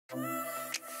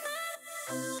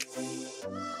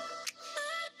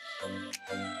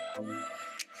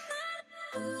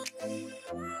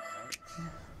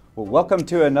Well, welcome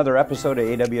to another episode of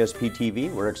AWSP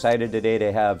TV. We're excited today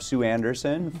to have Sue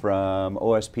Anderson from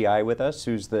OSPI with us,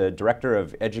 who's the Director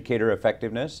of Educator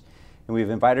Effectiveness. And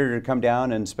we've invited her to come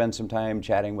down and spend some time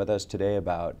chatting with us today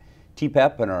about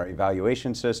TPEP and our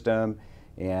evaluation system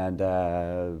and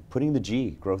putting the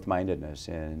G, growth mindedness,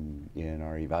 in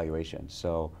our evaluation.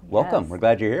 So welcome, we're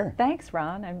glad you're here. Thanks,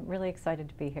 Ron. I'm really excited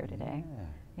to be here today.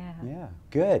 Yeah,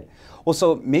 good. Well,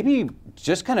 so maybe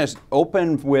just kind of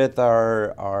open with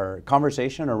our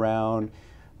conversation around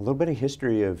a little bit of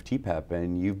history of TPEP,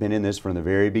 and you've been in this from the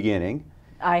very beginning.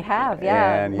 I have,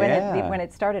 yeah. And when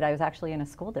it started, I was actually in a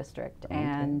school district,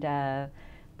 and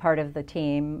part of the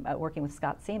team working with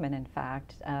Scott Seaman, in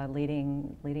fact,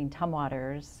 leading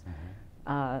Tumwater's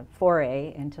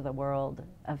foray into the world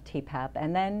of TPEP,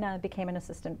 and then became an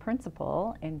assistant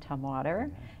principal in Tumwater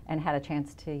and had a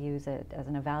chance to use it as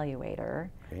an evaluator,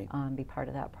 be part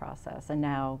of that process. And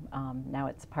now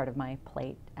it's part of my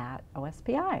plate at OSPI.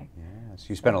 Yeah, so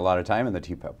you spent a lot of time in the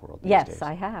TPEP world these yes, days.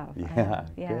 I have.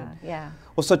 Yeah.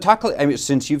 Well, so I mean,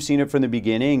 since you've seen it from the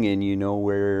beginning and you know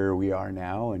where we are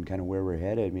now and kind of where we're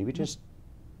headed, maybe just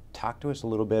talk to us a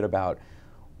little bit about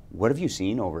what have you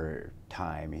seen over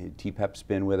time? TPEP's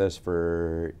been with us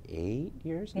for 8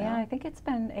 years now? Yeah, I think it's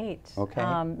been 8.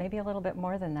 Okay. Maybe a little bit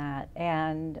more than that.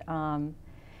 And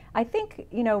I think,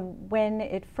 you know, when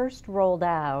it first rolled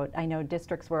out, I know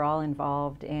districts were all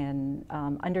involved in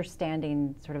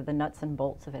understanding sort of the nuts and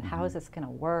bolts of it. How is this going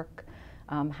to work?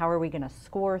 How are we going to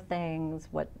score things?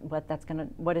 What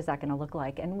is that going to look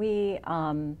like? And we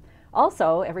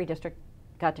also, every district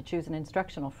got to choose an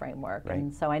instructional framework.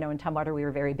 And so I know in Tumwater we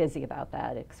were very busy about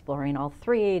that, exploring all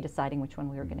 3, deciding which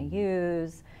one we were going to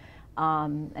use,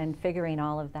 and figuring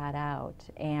all of that out.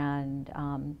 And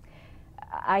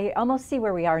I almost see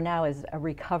where we are now as a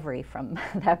recovery from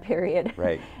that period.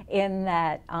 In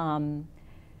that a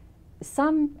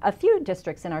few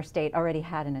districts in our state already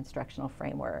had an instructional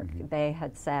framework. They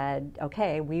had said,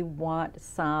 okay, we want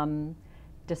some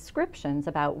descriptions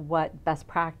about what best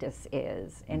practice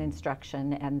is in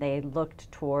instruction, and they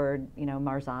looked toward, you know,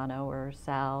 Marzano or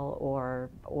Sell or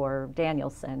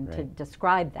Danielson to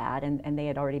describe that, and they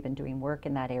had already been doing work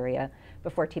in that area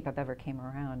before TPEP ever came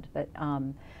around. But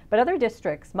other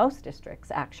districts, most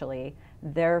districts actually,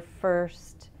 their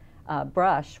first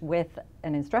brush with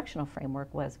an instructional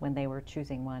framework was when they were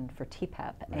choosing one for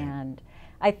TPEP. And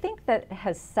I think that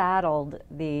has saddled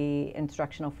the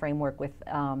instructional framework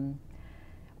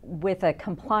with a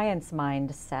compliance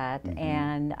mindset,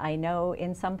 and I know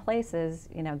in some places,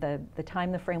 you know, the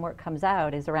time the framework comes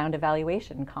out is around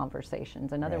evaluation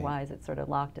conversations, and otherwise it's sort of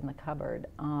locked in the cupboard.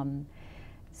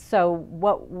 So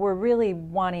what we're really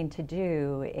wanting to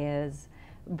do is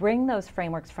bring those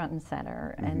frameworks front and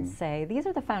center and say, these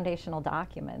are the foundational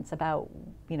documents about,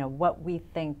 you know, what we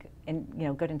think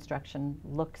good instruction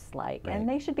looks like, and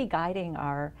they should be guiding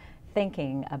our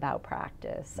thinking about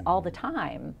practice all the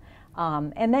time.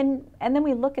 And then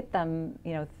we look at them,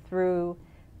 you know, through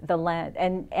the lens,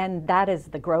 and that is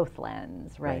the growth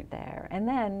lens right there. And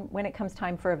then when it comes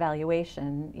time for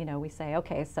evaluation, you know, we say,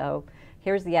 okay, so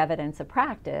here's the evidence of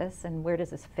practice, and where does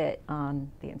this fit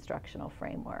on the instructional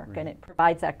framework? And it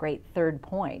provides that great third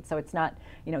point. So it's not,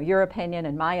 you know, your opinion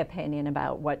and my opinion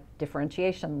about what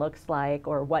differentiation looks like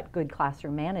or what good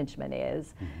classroom management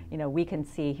is. You know, we can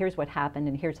see, here's what happened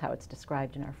and here's how it's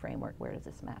described in our framework. Where does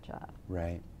this match up?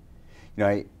 Right. You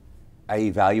know, I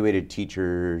evaluated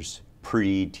teachers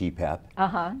pre-TPEP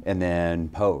and then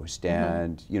post,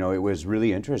 and you know, it was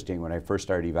really interesting when I first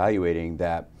started evaluating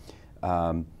that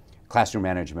classroom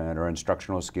management or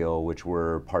instructional skill, which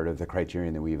were part of the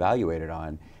criterion that we evaluated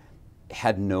on,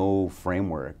 had no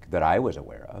framework that I was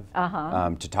aware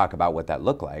of to talk about what that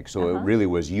looked like. So it really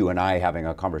was you and I having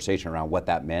a conversation around what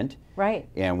that meant,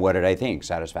 and what did I think,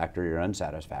 satisfactory or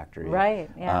unsatisfactory.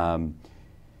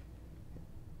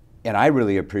 And I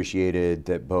really appreciated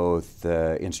that both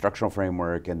the instructional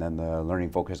framework and then the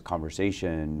learning-focused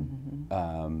conversation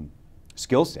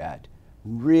skill set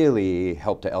really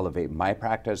helped to elevate my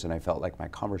practice, and I felt like my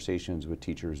conversations with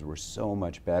teachers were so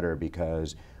much better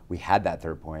because we had that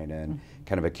third point and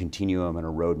kind of a continuum and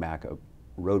a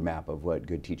roadmap of what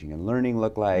good teaching and learning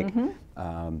look like,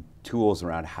 tools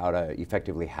around how to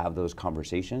effectively have those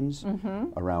conversations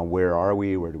around where are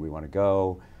we, where do we want to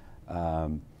go.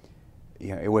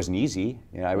 You know, it wasn't easy.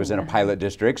 You know, I was in a pilot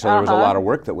district, so there was a lot of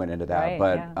work that went into that.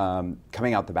 But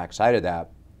coming out the backside of that,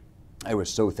 I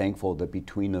was so thankful that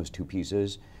between those two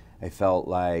pieces, I felt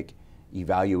like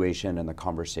evaluation and the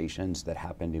conversations that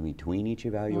happened in between each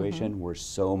evaluation were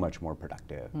so much more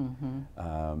productive.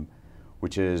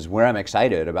 which is where I'm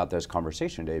excited about this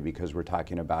conversation today, because we're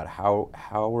talking about how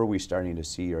are we starting to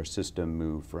see our system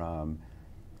move from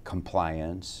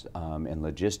compliance and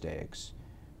logistics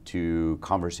to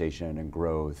conversation and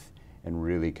growth, and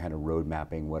really kind of road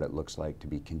mapping what it looks like to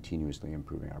be continuously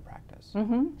improving our practice.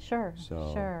 Sure,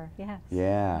 So, sure, yes.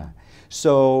 Yeah.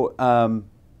 So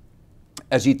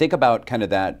as you think about kind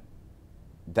of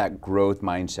that growth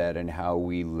mindset and how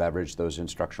we leverage those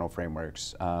instructional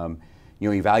frameworks, you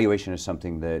know, evaluation is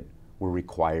something that we're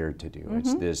required to do.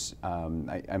 It's this,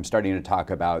 I'm starting to talk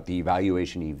about the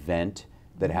evaluation event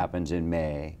that happens in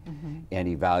May, and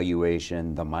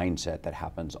evaluation, the mindset that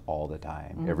happens all the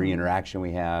time. Every interaction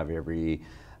we have, every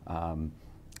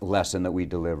lesson that we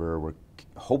deliver, we're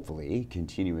hopefully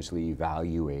continuously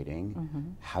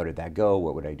evaluating how did that go,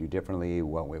 what would I do differently,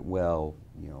 what went well,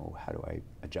 you know, how do I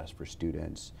adjust for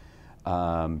students.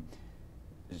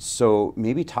 So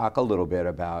maybe talk a little bit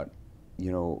about,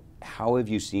 you know, how have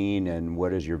you seen and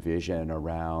what is your vision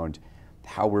around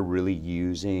how we're really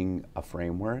using a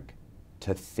framework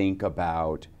to think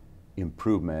about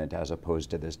improvement, as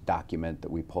opposed to this document that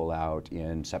we pull out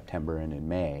in September and in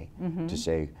May to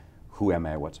say, who am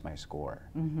I, what's my score?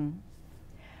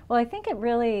 Well, I think it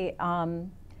really, I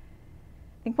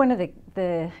think one of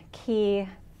the key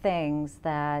things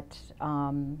that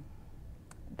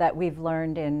that we've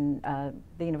learned in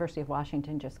the University of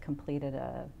Washington just completed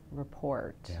a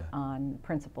report on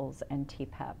principals and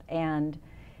TPEP, and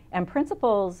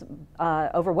principals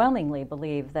overwhelmingly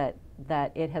believe that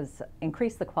it has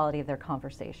increased the quality of their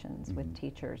conversations with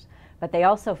teachers, but they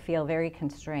also feel very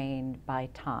constrained by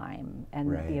time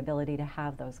and the ability to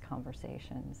have those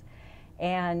conversations.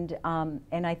 And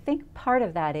I think part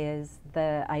of that is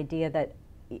the idea that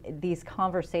these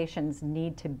conversations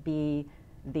need to be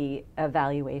the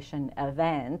evaluation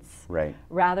events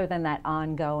rather than that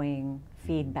ongoing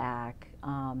feedback.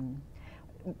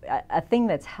 A thing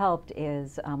that's helped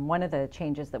is one of the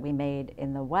changes that we made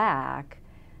in the WAC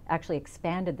actually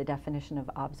expanded the definition of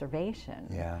observation.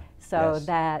 So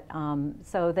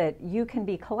that you can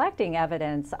be collecting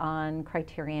evidence on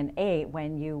criterion 8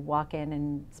 when you walk in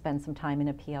and spend some time in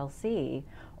a PLC,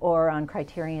 or on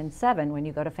criterion 7 when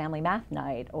you go to family math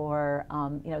night, or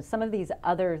you know, some of these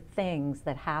other things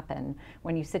that happen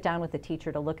when you sit down with a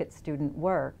teacher to look at student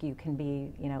work. You can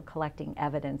be, you know, collecting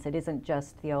evidence. It isn't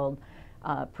just the old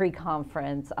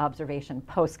pre-conference observation,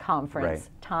 post-conference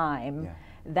time.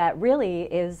 That really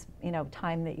is, you know,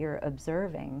 time that you're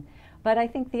observing. But I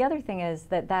think the other thing is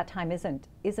that that time isn't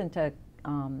a,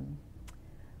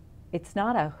 it's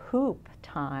not a hoop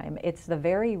time. It's the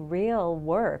very real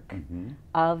work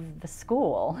of the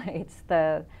school. It's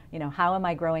the, you know, how am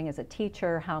I growing as a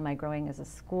teacher? How am I growing as a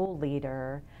school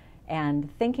leader?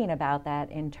 And thinking about that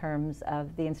in terms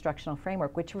of the instructional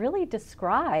framework, which really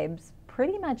describes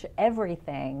pretty much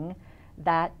everything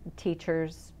that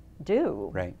teachers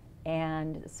do.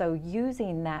 And so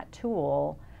using that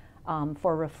tool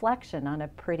for reflection on a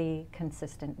pretty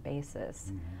consistent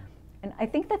basis. And I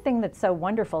think the thing that's so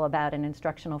wonderful about an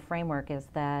instructional framework is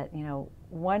that, you know,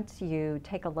 once you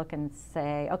take a look and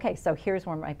say, okay, so here's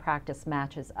where my practice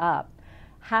matches up,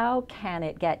 how can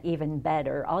it get even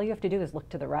better? All you have to do is look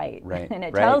to the right, and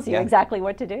it tells you exactly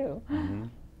what to do.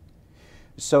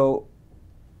 So,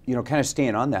 you know, kind of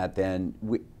staying on that then,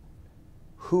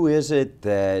 who is it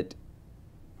that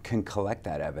can collect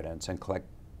that evidence and collect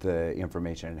the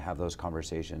information and have those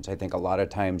conversations? I think a lot of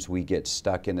times we get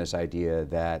stuck in this idea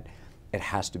that it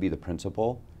has to be the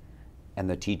principal and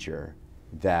the teacher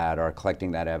that are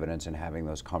collecting that evidence and having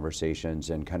those conversations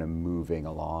and kind of moving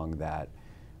along that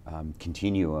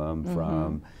continuum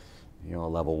from, you know, a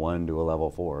level 1 to a level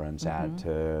 4 unsat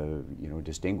to, you know,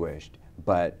 distinguished.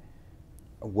 But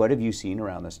what have you seen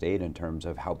around the state in terms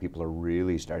of how people are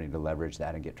really starting to leverage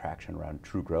that and get traction around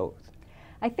true growth?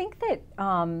 I think that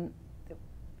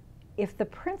if the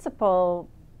principal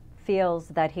feels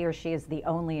that he or she is the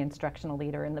only instructional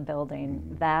leader in the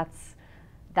building,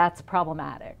 that's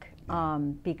problematic,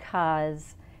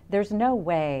 because there's no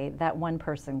way that one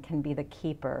person can be the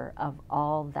keeper of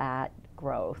all that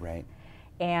growth.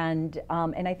 And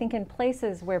I think in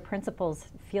places where principals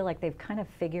feel like they've kind of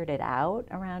figured it out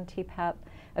around TPEP,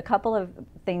 a couple of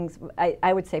things,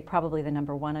 I would say probably the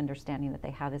number one understanding that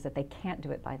they have is that they can't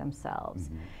do it by themselves.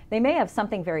 They may have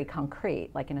something very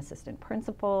concrete, like an assistant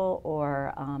principal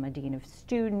or a dean of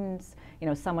students, you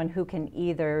know, someone who can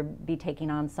either be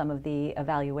taking on some of the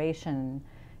evaluation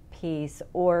piece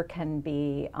or can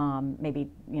be maybe,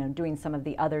 you know, doing some of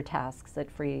the other tasks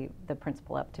that free the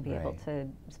principal up to be able to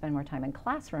spend more time in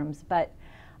classrooms. But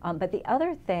the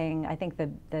other thing, I think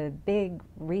the big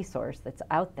resource that's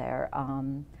out there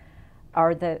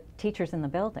are the teachers in the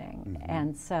building.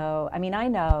 And so, I mean, I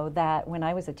know that when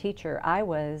I was a teacher, I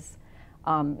was,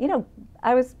 you know,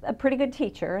 I was a pretty good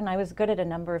teacher and I was good at a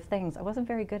number of things. I wasn't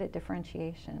very good at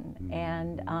differentiation.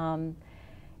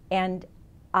 And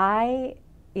I,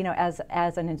 you know,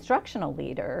 as an instructional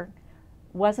leader,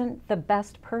 wasn't the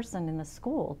best person in the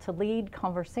school to lead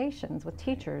conversations with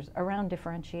teachers around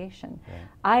differentiation.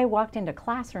 I walked into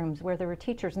classrooms where there were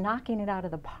teachers knocking it out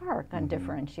of the park on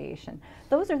differentiation.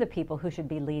 Those are the people who should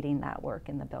be leading that work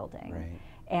in the building.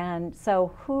 And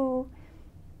so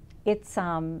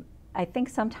I think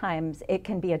sometimes it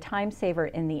can be a time saver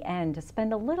in the end to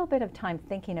spend a little bit of time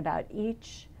thinking about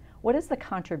what is the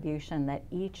contribution that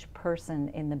each person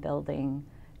in the building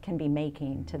can be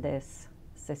making to this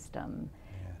system.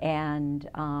 And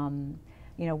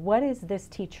you know, what is this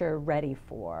teacher ready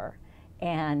for?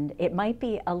 And it might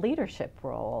be a leadership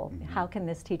role. How can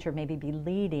this teacher maybe be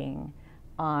leading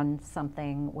on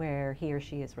something where he or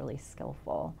she is really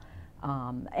skillful?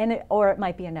 Or it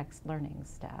might be a next learning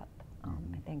step.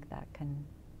 I think that can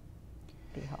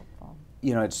be helpful.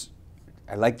 You know,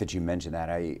 I like that you mentioned that.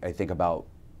 I think about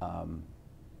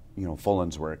you know,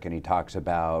 Fullen's work, and he talks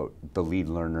about the lead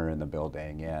learner in the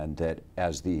building, and that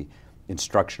as the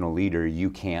instructional leader, you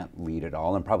can't lead it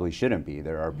all and probably shouldn't be.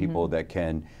 There are people that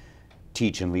can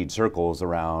teach and lead circles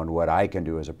around what I can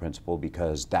do as a principal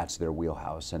because that's their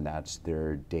wheelhouse and that's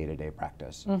their day-to-day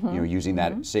practice. You know, using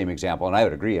that same example, and I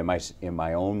would agree, in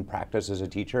my own practice as a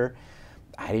teacher,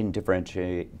 I didn't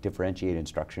differentiate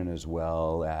instruction as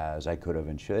well as I could have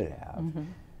and should have.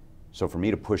 So for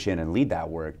me to push in and lead that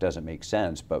work doesn't make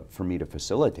sense, but for me to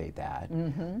facilitate that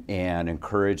and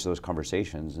encourage those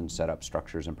conversations and set up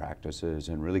structures and practices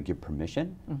and really give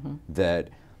permission that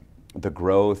the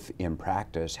growth in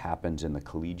practice happens in the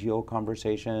collegial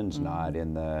conversations, not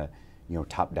in the, you know,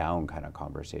 top-down kind of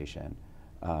conversation.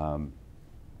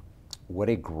 What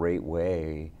a great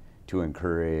way to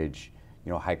encourage,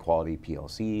 you know, high-quality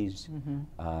PLCs.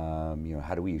 You know,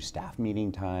 how do we use staff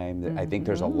meeting time? I think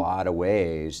there's a lot of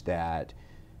ways that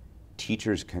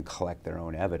teachers can collect their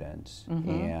own evidence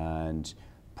and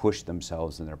push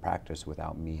themselves in their practice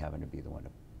without me having to be the one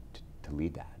to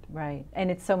lead that. Right,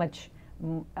 and it's so much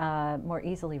more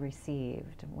easily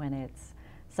received when it's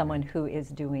someone who is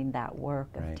doing that work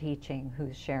of teaching,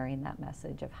 who's sharing that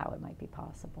message of how it might be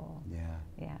possible.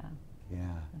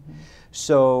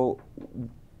 So,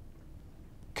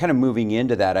 kind of moving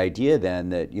into that idea then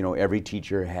that, you know, every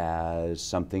teacher has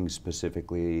something specific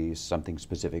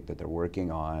that they're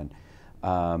working on.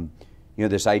 You know,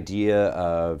 this idea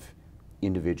of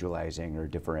individualizing or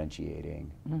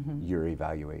differentiating your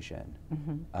evaluation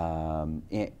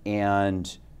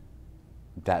and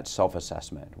that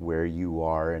self-assessment, where you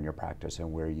are in your practice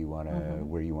and where you want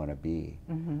to be.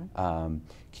 Can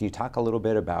you talk a little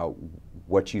bit about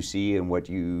what you see and what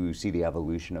you see the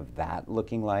evolution of that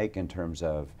looking like in terms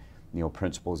of, you know,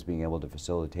 principals being able to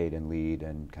facilitate and lead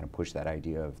and kind of push that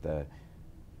idea of the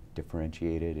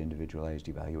differentiated, individualized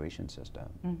evaluation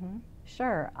system?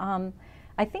 Sure.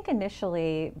 I think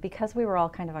initially, because we were all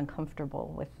kind of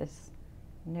uncomfortable with this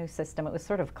new system, it was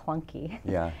sort of clunky.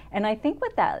 And I think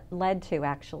what that led to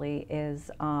actually is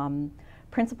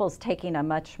principals taking a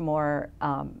much more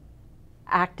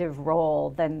active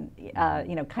role than,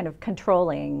 you know, kind of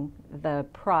controlling the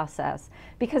process,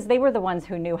 because they were the ones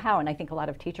who knew how. And I think a lot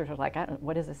of teachers were like,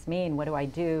 what does this mean? What do I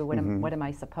do? What am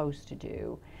I supposed to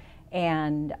do?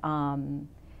 And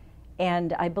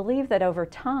I believe that over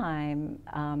time,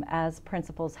 as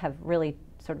principals have really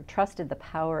sort of trusted the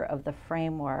power of the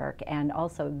framework and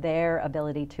also their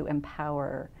ability to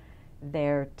empower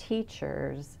their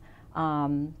teachers,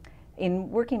 in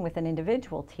working with an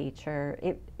individual teacher,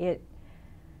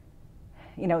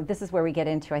 you know, this is where we get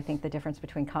into, I think, the difference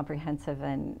between comprehensive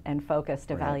and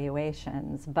focused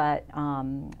evaluations. But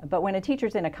when a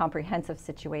teacher's in a comprehensive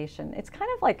situation, it's kind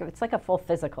of like, it's like a full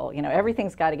physical. You know,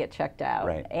 everything's got to get checked out.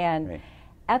 And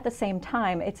at the same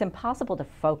time, it's impossible to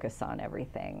focus on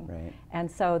everything. And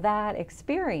so that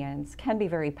experience can be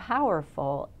very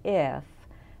powerful if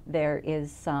there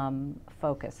is some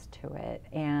focus to it.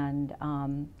 And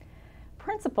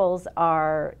principals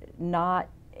are not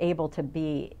able to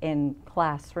be in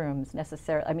classrooms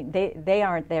necessarily. I mean, they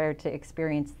aren't there to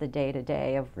experience the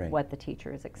day-to-day of what the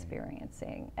teacher is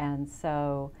experiencing. And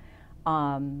so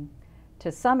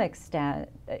to some extent,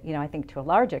 you know, I think to a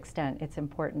large extent, it's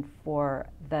important for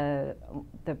the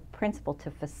principal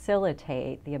to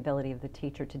facilitate the ability of the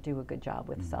teacher to do a good job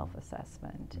with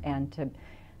self-assessment and to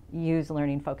use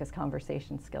learning-focused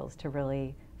conversation skills to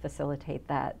really facilitate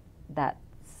that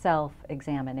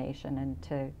self-examination and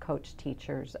to coach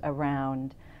teachers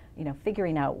around,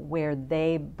 figuring out where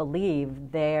they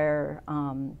believe their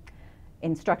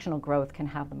instructional growth can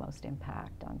have the most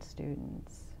impact on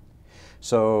students.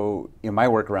 So in my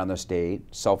work around the state,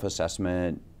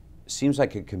 self-assessment seems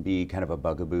like it can be kind of a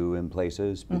bugaboo in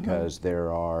places, because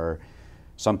there are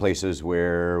some places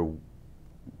where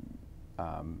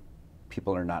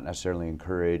people are not necessarily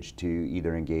encouraged to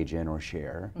either engage in or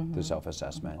share the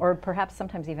self-assessment. Or perhaps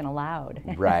sometimes even allowed.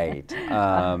 Right.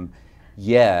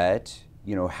 Yet,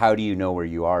 how do you know where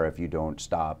you are if you don't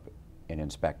stop and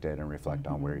inspect it and reflect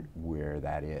on where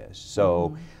that is?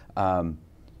 So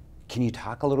can you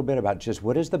talk a little bit about just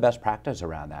what is the best practice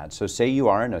around that? So say you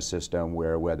are in a system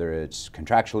where, whether it's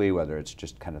contractually, whether it's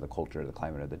just kind of the culture, the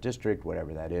climate of the district,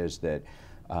 whatever that is, that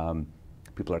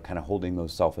people are kind of holding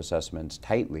those self-assessments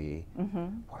tightly,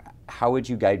 how would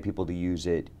you guide people to use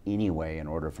it anyway in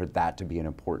order for that to be an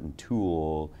important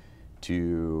tool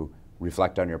to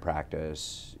reflect on your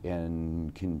practice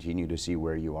and continue to see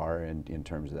where you are in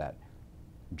terms of that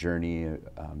journey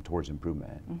towards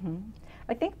improvement?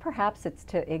 I think perhaps it's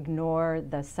to ignore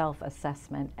the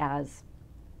self-assessment as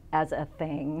a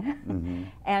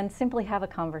thing and simply have a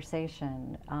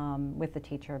conversation with the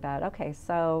teacher about, okay,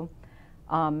 so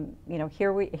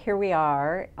here we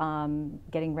are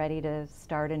getting ready to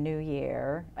start a new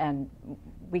year, and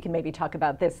we can maybe talk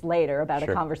about this later, about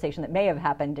a conversation that may have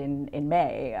happened in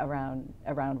May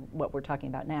around what we're talking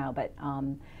about now, but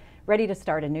ready to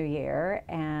start a new year.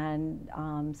 And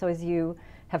so as you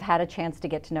have had a chance to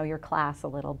get to know your class a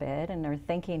little bit and are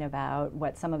thinking about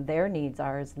what some of their needs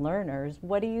are as learners,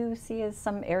 what do you see as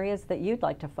some areas that you'd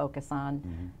like to focus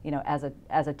on,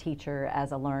 as a teacher,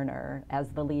 as a learner,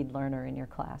 as the lead learner in your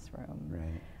classroom?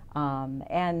 Right.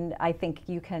 And I think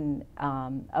you can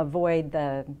avoid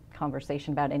the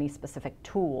conversation about any specific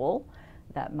tool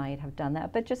that might have done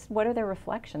that, but just what are their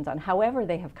reflections on however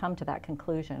they have come to that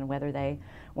conclusion, whether they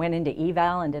went into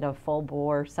eval and did a full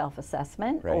bore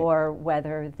self-assessment, or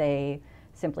whether they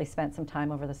simply spent some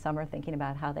time over the summer thinking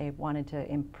about how they wanted to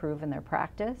improve in their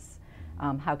practice.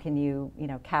 How can you,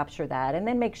 capture that and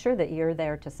then make sure that you're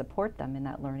there to support them in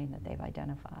that learning that they've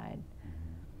identified.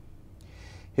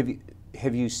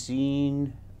 Have you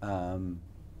seen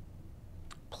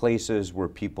places where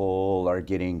people are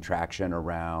getting traction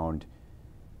around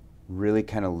really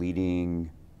kind of leading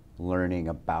learning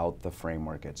about the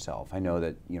framework itself? I know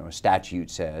that statute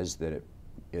says that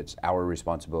it's our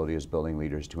responsibility as building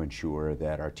leaders to ensure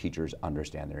that our teachers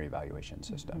understand their evaluation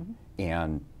system,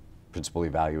 and principal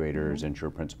evaluators ensure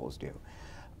principals do.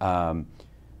 But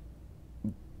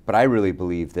I really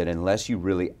believe that unless you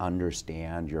really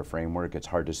understand your framework, it's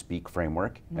hard to speak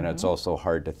framework, and it's also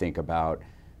hard to think about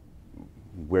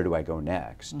where do I go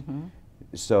next.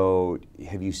 So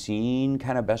have you seen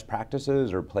kind of best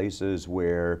practices or places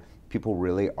where people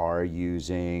really are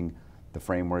using the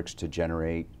frameworks to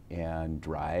generate and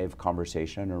drive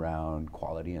conversation around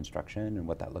quality instruction and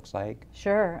what that looks like?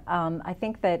 Sure. I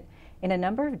think that in a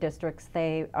number of districts,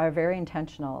 they are very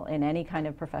intentional in any kind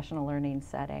of professional learning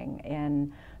setting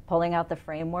in pulling out the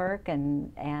framework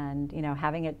and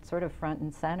having it sort of front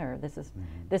and center. This is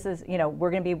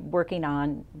we're going to be working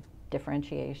on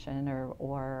differentiation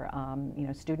or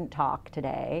student talk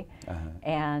today,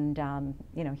 and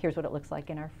here's what it looks like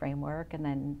in our framework, and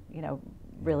then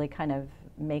really kind of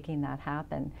making that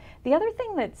happen. The other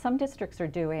thing that some districts are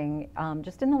doing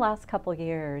just in the last couple of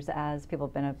years, as people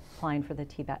have been applying for the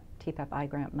TPEP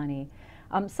grant money,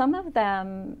 some of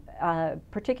them,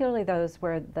 particularly those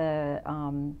where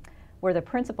the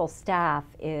principal staff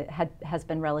has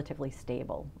been relatively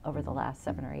stable over the last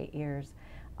 7 or 8 years,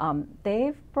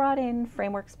 they've brought in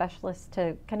framework specialists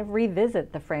to kind of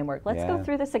revisit the framework. Let's go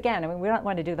through this again. I mean, we don't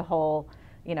want to do the whole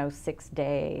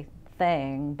 6-day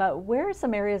thing, but where are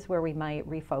some areas where we might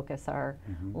refocus our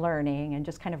learning and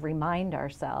just kind of remind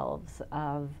ourselves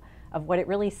of what it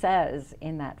really says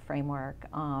in that framework.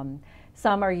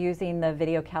 Some are using the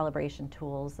video calibration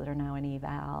tools that are now in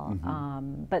eval,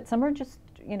 but some are just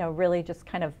really just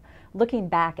kind of looking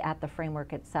back at the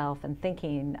framework itself and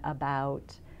thinking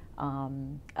about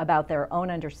their own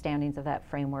understandings of that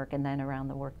framework, and then around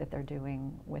the work that they're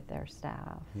doing with their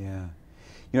staff. Yeah.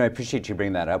 I appreciate you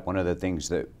bringing that up. One of the things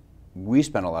that we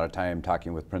spend a lot of time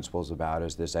talking with principals about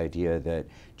is this idea that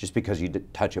just because you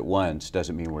touch it once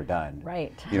doesn't mean we're done.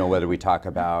 Right. Whether we talk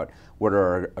about what are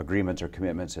our agreements or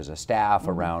commitments as a staff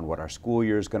around what our school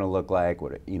year is going to look like,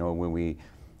 when we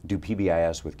do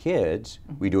PBIS with kids,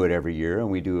 we do it every year,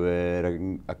 and we do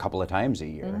it a couple of times a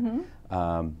year.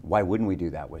 Why wouldn't we do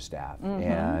that with staff?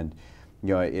 And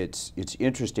it's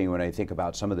interesting when I think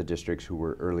about some of the districts who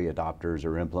were early adopters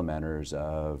or implementers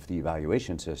of the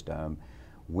evaluation system,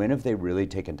 when have they really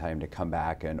taken time to come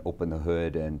back and open the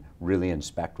hood and really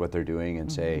inspect what they're doing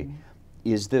and say,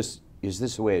 is this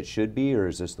the way it should be, or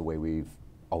is this the way we've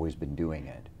always been doing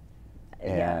it?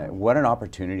 And what an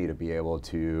opportunity to be able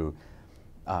to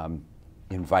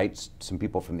invite some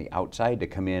people from the outside to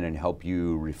come in and help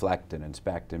you reflect and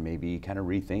inspect and maybe kind of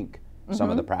rethink some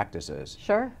of the practices.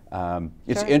 Sure.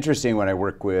 It's interesting when I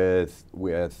work with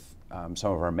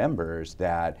some of our members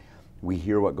that we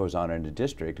hear what goes on in the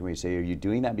district and we say, are you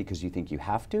doing that because you think you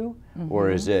have to?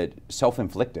 Or is it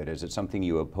self-inflicted? Is it something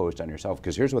you imposed on yourself?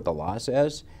 Because here's what the law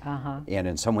says, and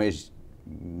in some ways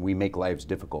we make lives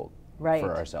difficult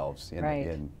for ourselves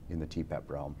in the TPEP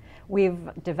realm. We've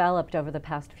developed over the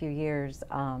past few years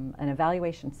an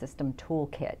evaluation system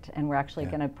toolkit, and we're actually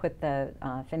going to put the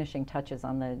finishing touches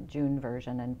on the June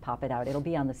version and pop it out. It'll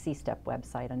be on the C-STEP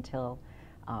website until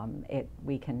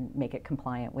we can make it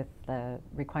compliant with the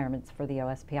requirements for the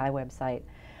OSPI website.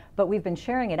 But we've been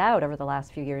sharing it out over the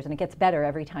last few years, and it gets better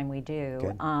every time we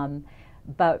do.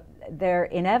 But there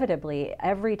inevitably,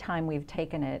 every time we've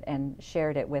taken it and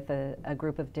shared it with a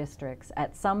group of districts,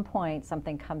 at some point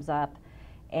something comes up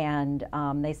and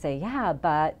they say, yeah,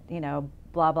 but, you know,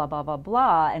 blah, blah, blah, blah,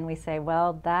 blah. And we say,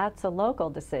 well, that's a local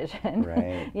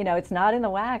decision. You know, it's not in the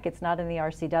WAC, it's not in the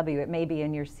RCW, it may be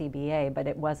in your CBA, but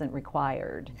it wasn't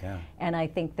required. And I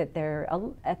think that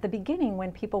at the beginning,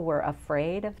 when people were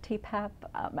afraid of TPEP,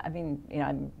 I mean, you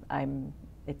know,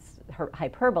 it's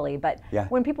hyperbole, but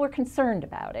when people were concerned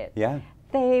about it,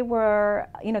 they were,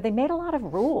 you know, they made a lot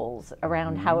of rules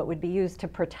around how it would be used to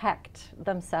protect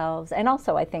themselves, and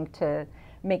also I think to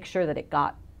make sure that it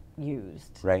got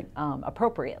used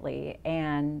appropriately.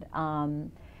 And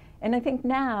I think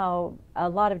now a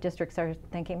lot of districts are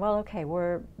thinking, well, okay,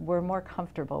 we're more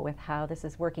comfortable with how this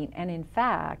is working, and in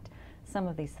fact, some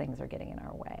of these things are getting in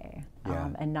our way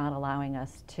and not allowing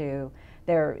us to.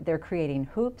 They're creating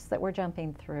hoops that we're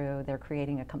jumping through. They're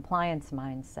creating a compliance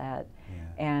mindset,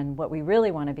 and what we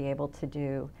really want to be able to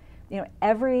do, you know,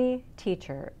 every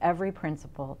teacher, every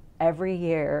principal, every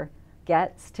year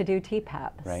gets to do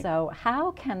TPEP. So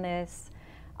how can this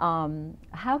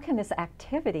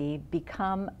activity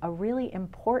become a really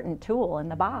important tool in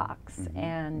the box?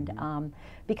 And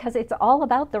because it's all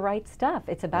about the right stuff.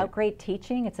 It's about great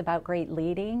teaching. It's about great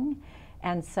leading.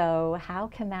 And so how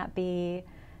can that be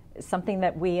something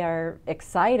that we are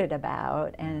excited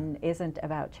about and isn't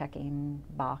about checking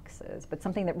boxes, but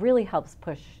something that really helps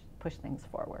push things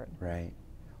forward?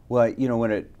 Well, you know,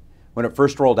 when it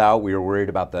first rolled out, we were worried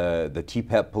about the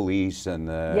TPEP police and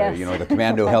the you know, the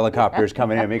commando helicopters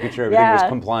coming in and making sure everything was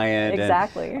compliant.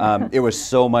 And, it was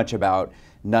so much about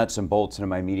nuts and bolts, and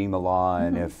am I meeting the law?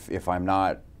 And if I'm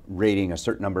not rating a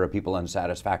certain number of people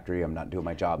unsatisfactory, I'm not doing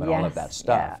my job, and all of that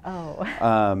stuff.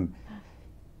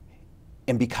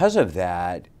 And because of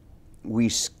that, we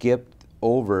skipped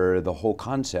over the whole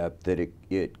concept that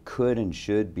it could and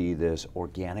should be this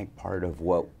organic part of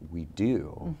what we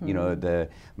do. You know,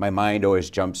 my mind always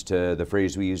jumps to the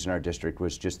phrase we use in our district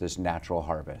was just this natural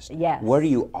harvest. What are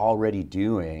you already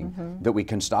doing that we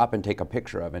can stop and take a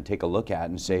picture of and take a look at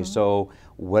and say, so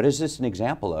what is this an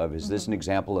example of? Is this an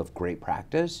example of great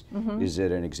practice? Is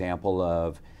it an example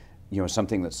of, you know,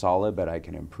 something that's solid but I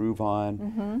can improve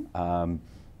on?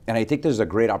 And I think there's a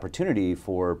great opportunity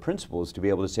for principals to be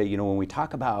able to say, you know, when we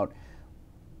talk about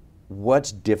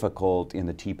what's difficult in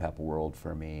the TPEP world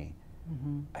for me,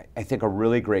 I think a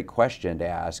really great question to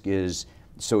ask is,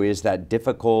 so is that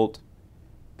difficult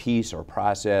piece or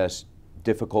process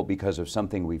difficult because of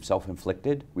something we've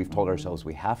self-inflicted, we've told ourselves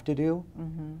we have to do?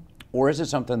 Or is it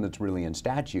something that's really in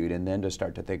statute? And then to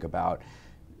start to think about,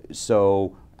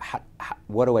 so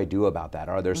what do I do about that?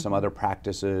 Are there some other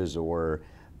practices or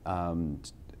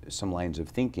some lines of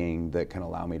thinking that can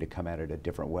allow me to come at it a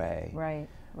different way?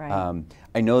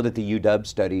 I know that the UW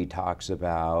study talks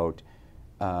about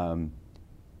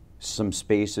some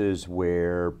spaces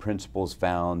where principals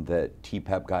found that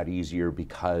TPEP got easier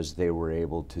because they were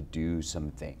able to do some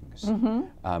things.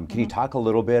 Can you talk a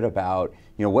little bit about,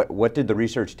 you know, what did the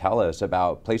research tell us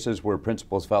about places where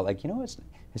principals felt like, you know,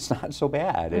 it's not so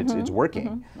bad, it's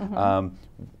working?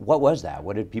 What was that?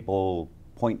 What did people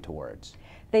point towards?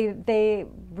 They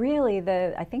really,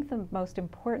 I think the most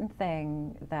important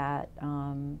thing that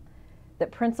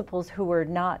that principals who were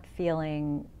not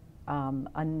feeling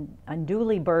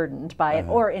unduly burdened by it,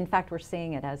 or in fact were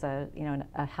seeing it as a, you know,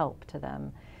 a help to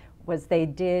them, was they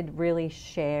did really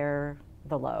share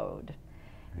the load.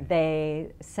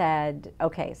 They said,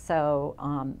 okay, so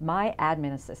my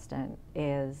admin assistant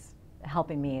is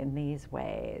helping me in these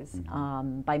ways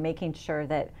by making sure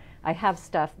that I have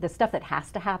the stuff that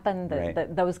has to happen,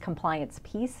 those compliance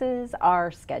pieces are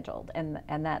scheduled,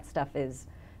 and that stuff is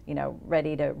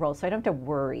ready to roll. So I don't have to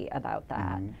worry about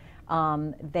that.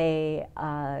 They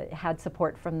had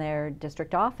support from their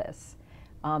district office.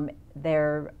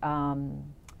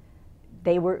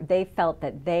 They felt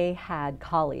that they had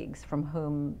colleagues from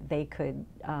whom they could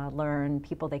learn,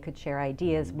 people they could share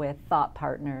ideas with, thought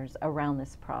partners around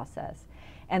this process.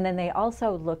 And then they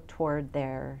also looked toward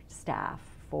their staff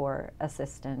for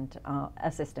assistance.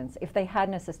 If they had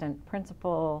an assistant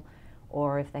principal,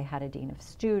 or if they had a dean of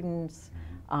students,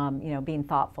 being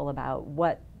thoughtful about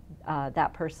what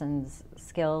that person's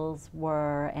skills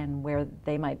were and where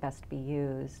they might best be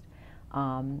used.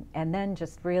 And then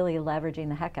just really leveraging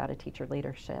the heck out of teacher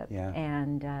leadership.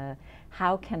 And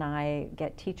how can I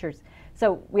get teachers?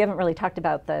 So we haven't really talked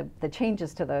about the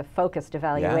changes to the focused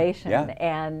evaluation.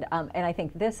 And I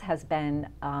think this has been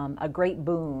a great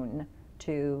boon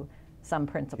to some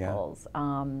principals.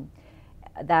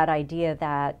 That idea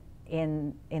that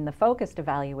in the focused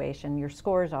evaluation, your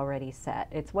score's already set.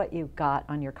 It's what you got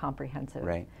on your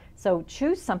comprehensive. So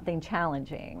choose something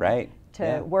challenging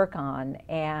to work on,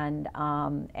 and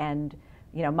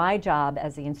my job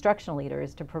as the instructional leader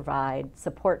is to provide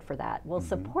support for that. Well,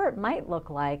 support might look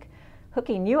like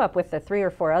hooking you up with the 3 or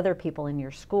 4 other people in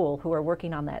your school who are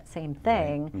working on that same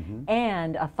thing,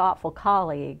 and a thoughtful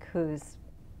colleague who's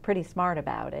pretty smart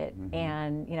about it.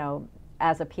 And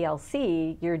as a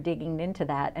PLC, you're digging into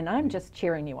that, and I'm just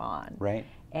cheering you on.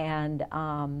 And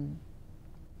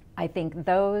I think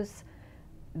those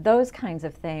kinds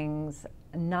of things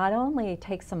not only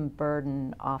take some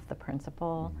burden off the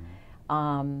principal,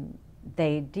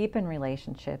 they deepen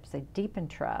relationships, they deepen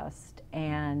trust,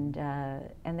 and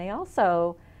they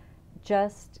also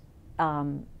just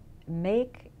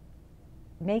make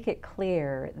it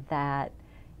clear that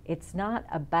it's not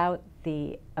about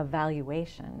the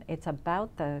evaluation, it's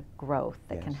about the growth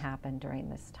that can happen during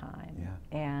this time.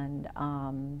 And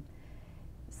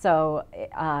so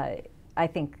I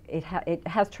think it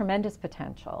has tremendous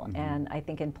potential, and I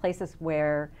think in places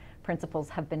where principals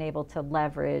have been able to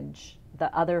leverage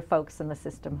the other folks in the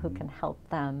system who can help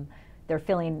them, they're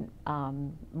feeling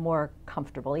more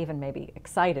comfortable, even maybe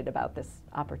excited about this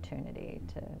opportunity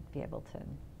to be able to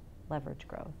leverage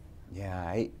growth.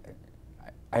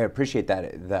 I appreciate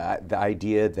that, the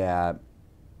idea that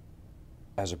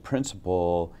as a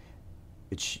principal,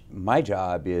 my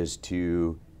job is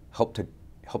to help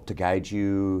to guide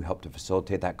you, help to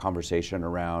facilitate that conversation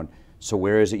around, so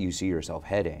where is it you see yourself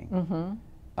heading?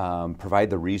 Provide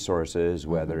the resources,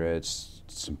 whether it's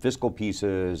some fiscal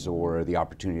pieces or the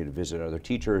opportunity to visit other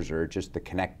teachers or just the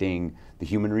connecting the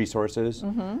human resources.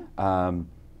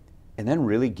 And then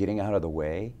really getting out of the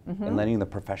way and letting the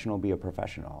professional be a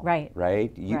professional.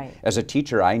 As a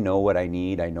teacher, I know what I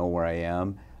need, I know where I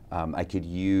am. I could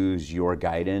use your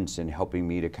guidance in helping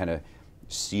me to kind of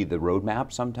see the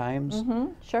roadmap sometimes.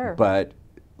 But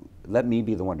let me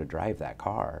be the one to drive that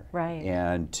car.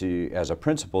 And to, as a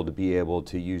principal, to be able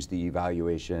to use the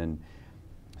evaluation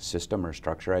system or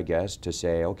structure, I guess, to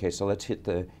say, okay, so let's hit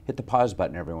the pause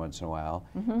button every once in a while,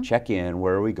 check in,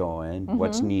 where are we going,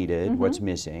 what's needed, what's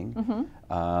missing,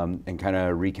 and kind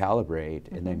of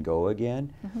recalibrate and then go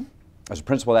again. As a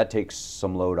principal, that takes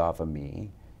some load off of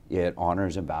me. It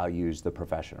honors and values the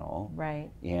professional.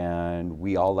 And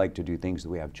we all like to do things that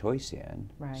we have choice in.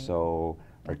 So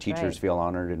our teachers feel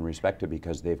honored and respected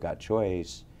because they've got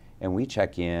choice, and we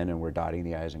check in and we're dotting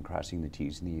the I's and crossing the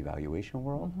T's in the evaluation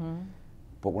world.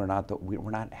 But we're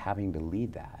not having to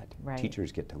lead that.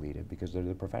 Teachers get to lead it because they're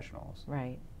the professionals.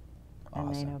 And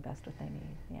they know best what they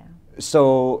need.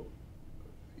 So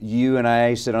you and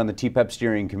I sit on the TPEP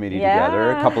steering committee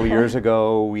together. A couple of years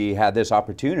ago, we had this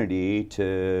opportunity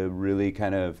to really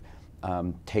kind of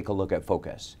take a look at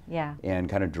focus. And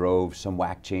kind of drove some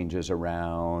whack changes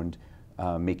around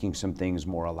making some things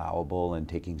more allowable and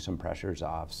taking some pressures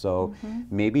off. So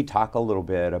maybe talk a little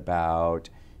bit about,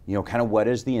 kind of what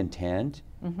is the intent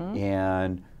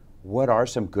and what are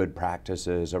some good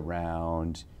practices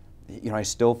around, I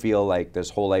still feel like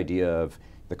this whole idea of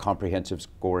the comprehensive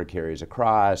score carries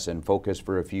across and focus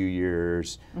for a few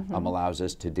years allows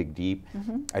us to dig deep.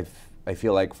 I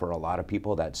feel like for a lot of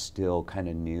people that's still kind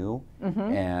of new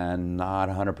and not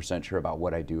 100% sure about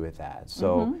what I do with that.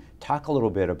 So talk a little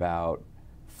bit about,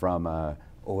 from a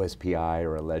OSPI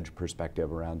or a LEDGE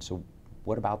perspective around, so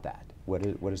what about that? What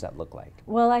does that look like?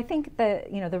 Well, I think that,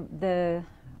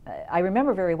 I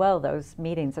remember very well those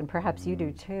meetings, and perhaps you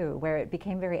do too, where it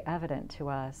became very evident to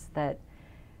us that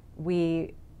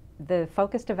the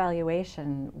focused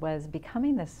evaluation was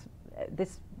becoming this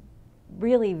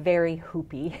really very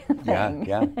hoopy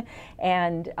thing.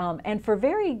 And for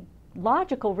very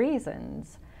logical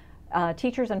reasons.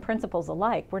 teachers and principals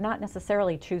alike, we're not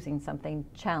necessarily choosing something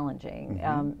challenging.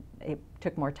 It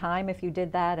took more time if you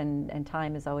did that, and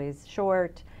time is always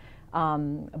short.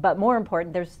 But more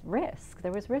important, there's risk.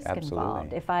 There was risk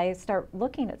involved. If I start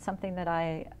looking at something that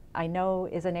I know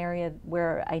is an area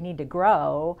where I need to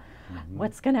grow,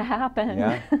 what's going to happen?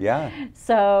 Yeah.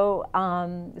 So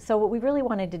what we really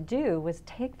wanted to do was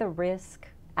take the risk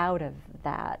out of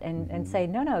that and say,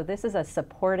 no, this is a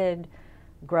supported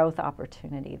growth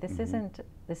opportunity. This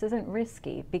isn't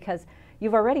risky, because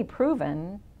you've already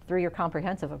proven through your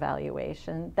comprehensive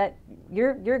evaluation that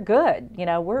you're good. You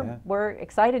know, we're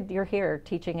excited you're here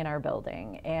teaching in our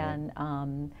building, and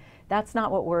that's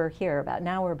not what we're here about.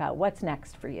 Now we're about what's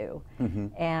next for you,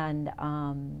 and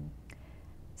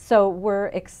so we're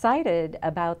excited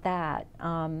about that.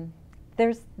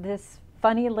 There's this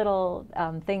funny little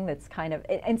thing that's kind of,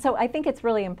 and so I think it's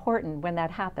really important when that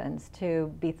happens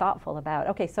to be thoughtful about,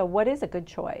 okay, so what is a good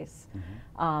choice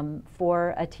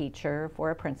for a teacher,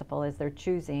 for a principal, as they're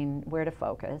choosing where to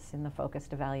focus in the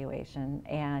focused evaluation,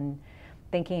 and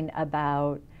thinking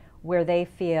about where they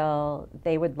feel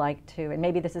they would like to, and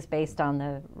maybe this is based on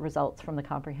the results from the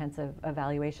comprehensive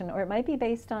evaluation, or it might be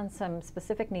based on some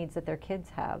specific needs that their kids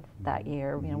have that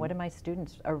year. You know, what are my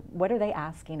students, or what are they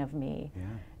asking of me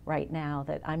right now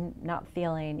that I'm not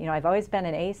feeling? You know, I've always been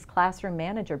an ace classroom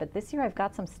manager, but this year I've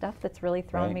got some stuff that's really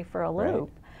thrown me for a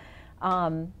loop.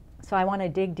 So I want to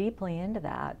dig deeply into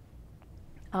that.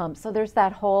 So there's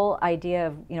that whole idea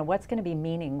of, you know, what's going to be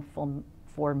meaningful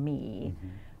for me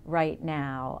right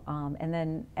now, and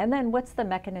then what's the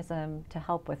mechanism to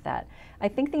help with that? I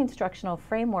think the instructional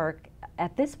framework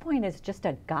at this point is just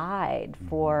a guide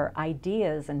for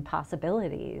ideas and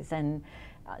possibilities. And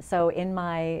so in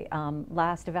my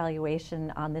last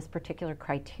evaluation on this particular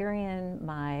criterion,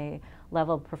 my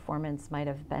level of performance might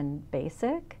have been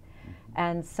basic.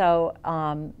 And so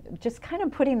just kind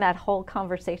of putting that whole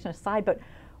conversation aside, but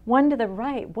one to the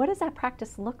right, what does that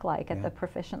practice look like at the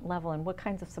proficient level, and what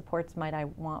kinds of supports might I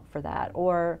want for that?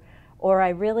 Or I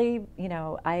really, you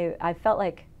know, I felt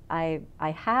like I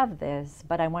have this,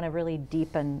 but I want to really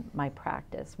deepen my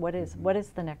practice. What is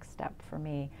the next step for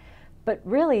me? But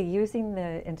really using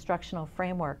the instructional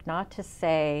framework, not to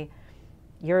say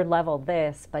you're level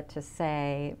this, but to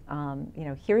say, you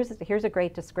know, here's a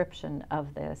great description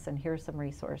of this, and here's some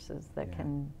resources that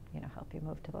can, you know, help you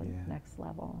move to the next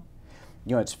level.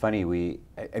 You know, it's funny,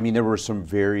 I mean, there were some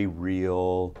very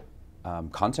real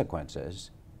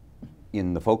consequences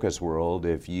in the focus world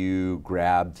if you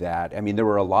grab that. I mean, there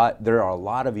are a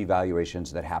lot of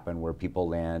evaluations that happen where people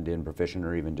land in proficient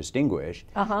or even distinguished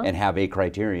and have a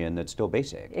criterion that's still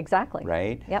basic. Exactly.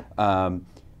 Right? Yep.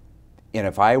 And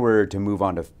if I were to move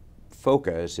on to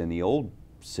focus in the old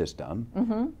system,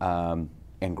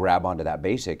 and grab onto that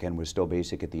basic and was still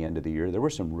basic at the end of the year, there were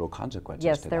some real consequences to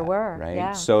that. Yes, there were. Right?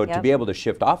 Yeah. So to be able to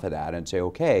shift off of that and say,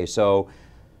 okay, so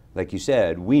like you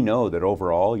said, we know that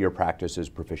overall your practice is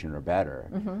proficient or better.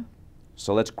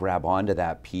 So let's grab onto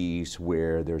that piece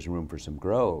where there's room for some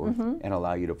growth and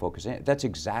allow you to focus in. That's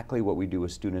exactly what we do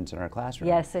with students in our classroom.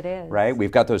 Yes, it is. Right? We've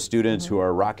got those students who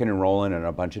are rocking and rolling in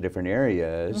a bunch of different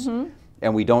areas.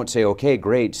 And we don't say, okay,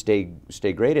 great, stay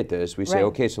great at this. We say,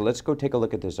 okay, so let's go take a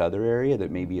look at this other area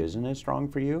that maybe isn't as strong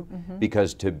for you,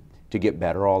 because to get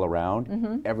better all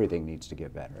around, everything needs to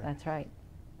get better. That's right.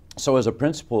 So as a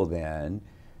principal then,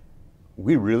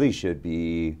 we really should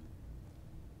be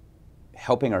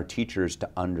helping our teachers to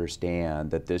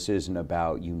understand that this isn't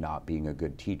about you not being a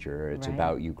good teacher. It's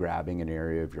about you grabbing an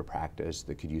area of your practice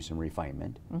that could use some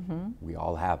refinement. We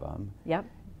all have them. Yep.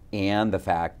 And the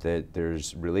fact that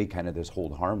there's really kind of this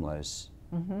hold harmless.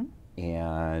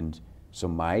 And so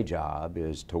my job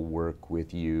is to work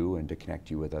with you and to connect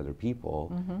you with other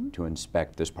people to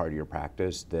inspect this part of your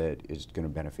practice that is going to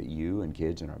benefit you and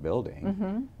kids in our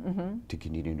building to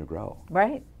continue to grow.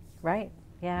 Right,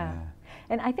 yeah.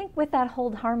 And I think with that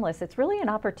hold harmless, it's really an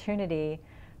opportunity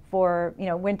for, you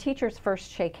know, when teachers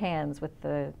first shake hands with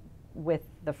the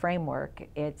framework,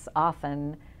 it's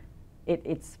often,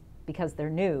 it's because they're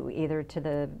new, either to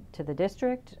the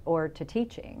district or to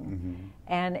teaching.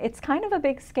 And it's kind of a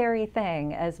big scary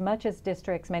thing, as much as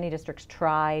many districts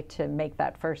try to make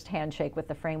that first handshake with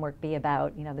the framework be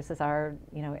about, you know, this is our,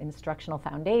 you know, instructional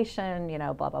foundation, you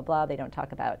know, blah, blah, blah. They don't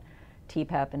talk about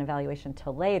TPEP and evaluation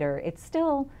till later. It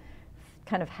still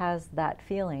kind of has that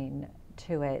feeling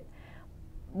to it.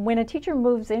 When a teacher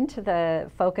moves into the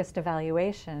focused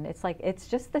evaluation, it's like, it's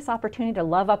just this opportunity to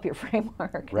love up your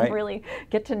framework and really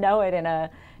get to know it in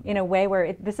a way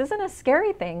where this isn't a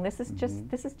scary thing. This is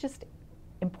just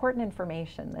important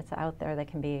information that's out there that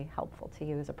can be helpful to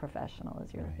you as a professional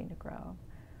as you're looking to grow.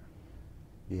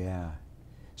 Yeah.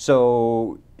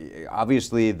 So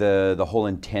obviously the whole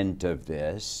intent of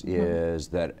this is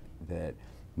that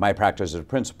my practice as a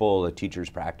principal, a teacher's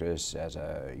practice as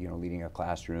a, leading a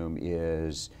classroom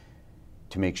is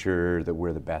to make sure that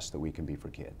we're the best that we can be for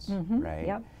kids, right?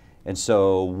 Yep. And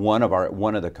so one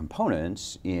of the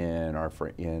components in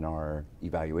our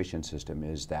evaluation system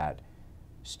is that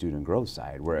student growth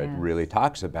side, where it really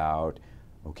talks about,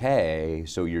 okay,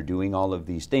 so you're doing all of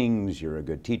these things, you're a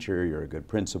good teacher, you're a good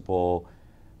principal,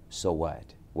 so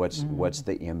what? What's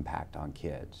the impact on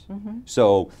kids?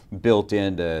 So built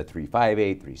into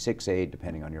 358, 368,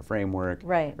 depending on your framework,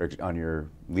 right, or on your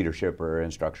leadership or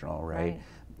instructional, right?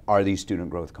 Are these student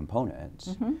growth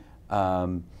components?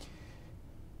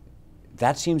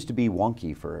 That seems to be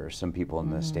wonky for some people in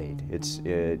the state.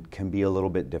 It can be a little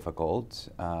bit difficult.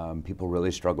 People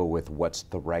really struggle with what's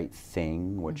the right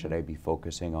thing, what should I be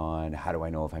focusing on, how do I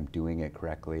know if I'm doing it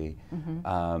correctly?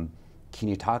 Can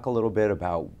you talk a little bit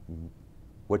about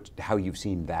how you've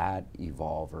seen that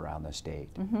evolve around the state?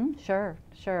 Sure.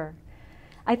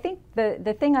 I think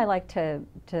the thing I like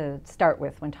to start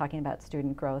with when talking about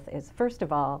student growth is, first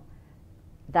of all,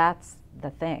 that's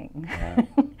the thing.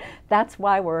 That's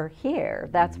why we're here.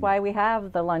 That's why we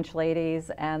have the lunch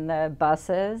ladies and the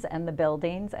buses and the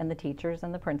buildings and the teachers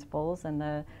and the principals and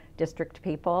the district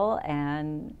people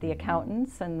and the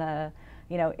accountants and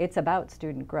it's about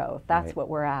student growth. That's what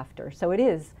we're after. So it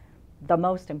is the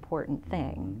most important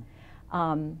thing.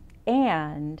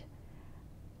 And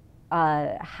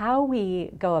how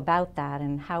we go about that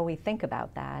and how we think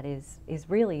about that is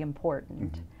really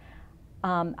important.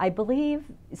 I believe,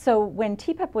 so when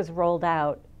TPEP was rolled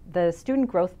out, the student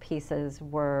growth pieces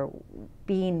were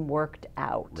being worked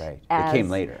out. Right, they came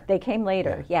later. They came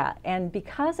later, yeah. And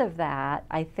because of that,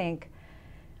 I think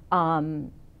I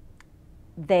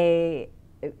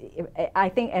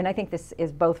think this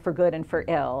is both for good and for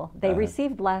ill. They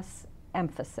received less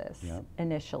emphasis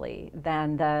initially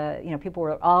than people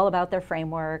were all about their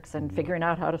frameworks and figuring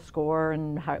out how to score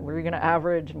and how we're going to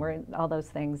average and all those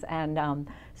things. And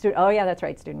oh yeah, that's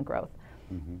right, student growth.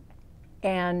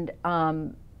 And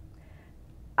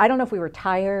I don't know if we were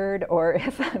tired or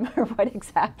or what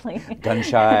exactly. Gun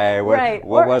shy. What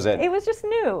was it? It was just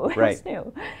new. It was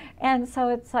new. And so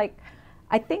it's like,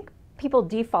 I think people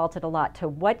defaulted a lot to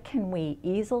what can we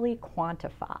easily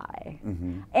quantify.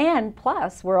 And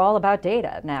plus, we're all about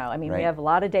data now. I mean, we have a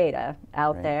lot of data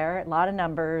out there, a lot of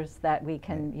numbers that we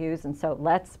can use, and so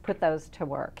let's put those to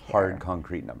work here. Hard,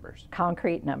 concrete numbers.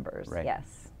 Concrete numbers,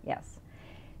 yes.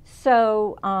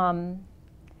 So,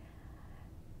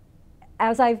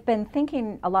 as I've been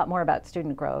thinking a lot more about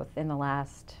student growth in the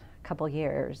last couple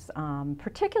years,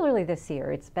 particularly this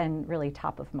year, it's been really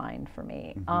top of mind for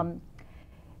me.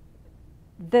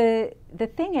 The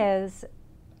thing is,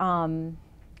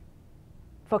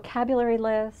 vocabulary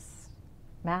lists,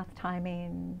 math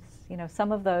timings,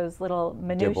 some of those little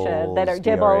minutiae that are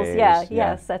dibbles,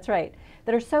 yes, that's right,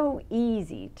 that are so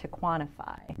easy to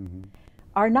quantify,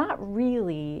 are not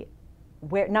really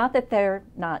not that they're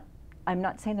not, I'm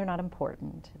not saying they're not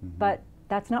important, but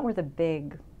that's not where the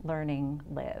big learning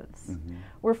lives.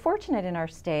 We're fortunate in our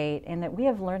state in that we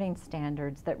have learning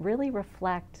standards that really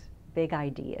reflect big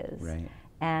ideas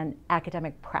and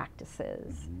academic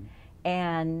practices.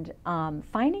 And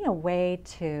finding a way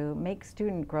to make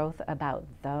student growth about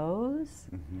those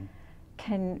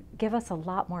can give us a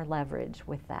lot more leverage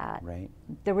with that.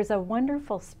 There was a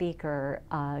wonderful speaker,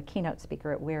 keynote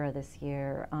speaker at WIRA this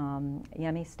year,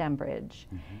 Yemi Stembridge,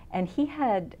 and he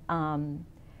had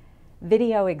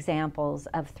video examples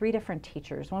of 3 different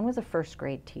teachers. One was a first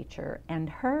grade teacher, and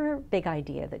her big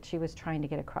idea that she was trying to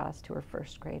get across to her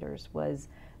first graders was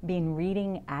being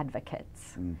reading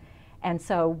advocates. And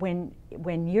so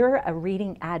when you're a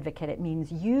reading advocate, it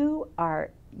means you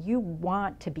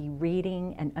want to be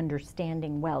reading and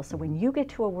understanding well. So when you get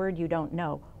to a word you don't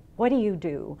know, what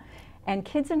do? And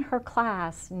kids in her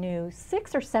class knew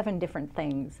 6 or 7 different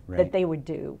things that they would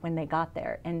do when they got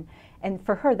there. And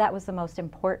for her, that was the most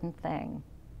important thing.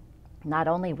 Not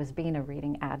only was being a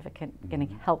reading advocate going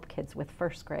to help kids with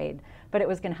first grade, but it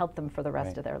was going to help them for the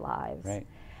rest of their lives.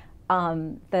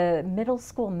 The middle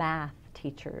school math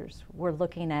teachers were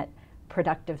looking at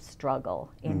productive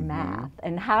struggle in math,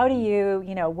 and how do you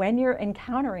when you're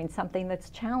encountering something that's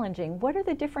challenging, what are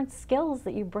the different skills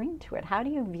that you bring to it? How do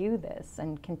you view this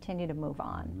and continue to move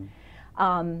on?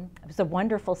 It was a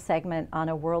wonderful segment on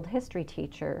a world history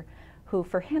teacher who,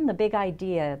 for him, the big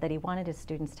idea that he wanted his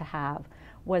students to have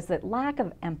was that lack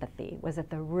of empathy was at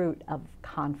the root of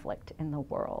conflict in the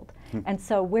world. And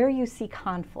so where you see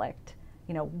conflict,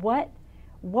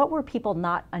 what were people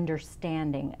not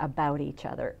understanding about each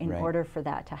other in Right. order for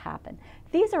that to happen?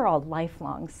 These are all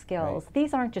lifelong skills. Right.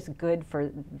 These aren't just good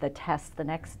for the test the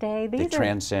next day. They These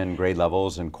transcend grade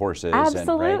levels and courses.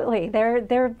 absolutely. And, right?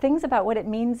 There are things about what it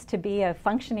means to be a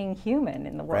functioning human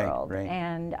in the Right, world. right.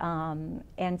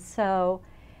 And so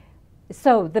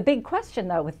the big question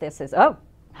though with this is,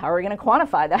 how are we going to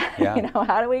quantify that? Yeah. You know,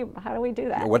 how do we do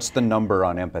that? What's the number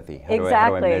on empathy? How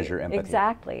Exactly. do I measure empathy?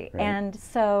 Exactly. Right. And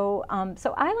so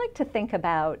I like to think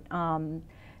about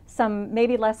some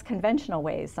maybe less conventional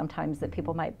ways sometimes that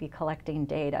people might be collecting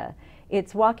data.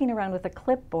 It's walking around with a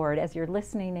clipboard as you're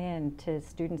listening in to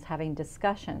students having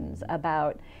discussions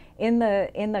about in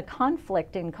the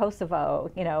conflict in Kosovo,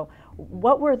 you know,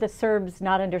 what were the Serbs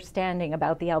not understanding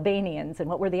about the Albanians, and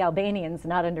what were the Albanians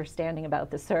not understanding about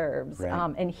the Serbs?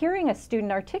 Right. And hearing a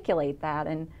student articulate that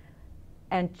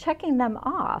and checking them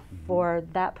off for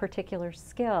that particular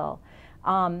skill.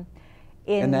 But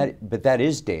that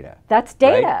is data. That's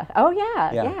data. Right? Oh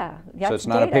yeah, yeah. So That's it's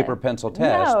not data. a paper pencil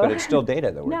test, No. but it's still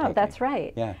data that we're No, taking. that's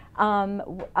right. Yeah.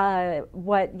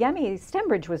 What Yemi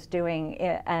Stembridge was doing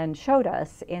and showed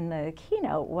us in the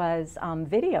keynote was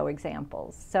video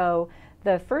examples. So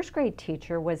the first grade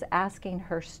teacher was asking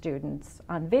her students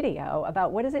on video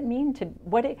about what does it mean to,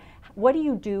 what do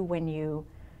you do when you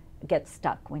get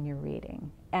stuck when you're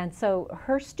reading? And so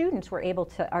her students were able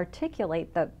to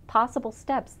articulate the possible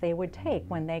steps they would take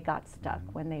when they got stuck,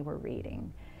 when they were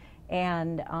reading.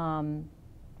 And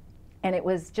it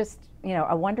was just, you know,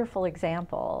 a wonderful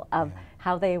example of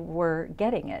how they were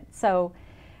getting it. So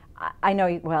I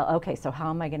know, well, okay, so how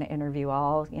am I going to interview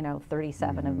all, you know,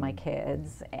 37 of my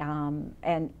kids? And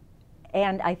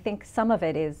I think some of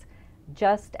it is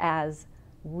just as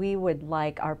we would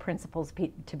like our principals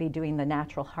to be doing the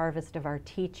natural harvest of our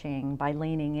teaching by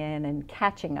leaning in and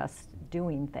catching us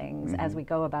doing things as we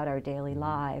go about our daily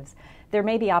lives. There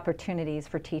may be opportunities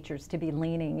for teachers to be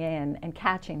leaning in and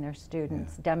catching their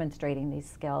students, demonstrating these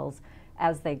skills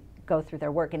as they go through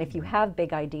their work. And if you have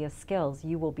big idea skills,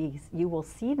 you will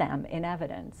see them in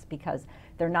evidence, because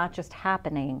they're not just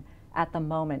happening at the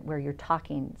moment where you're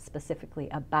talking specifically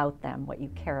about them. What you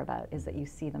care about is that you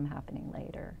see them happening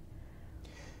later.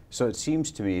 So it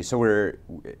seems to me, so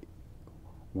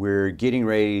we're getting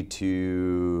ready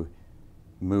to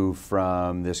move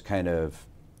from this kind of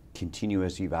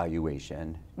continuous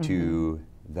evaluation to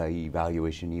the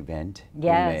evaluation event in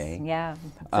May. Yeah,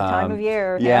 it's the time of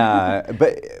year. Yeah,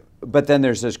 but then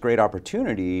there's this great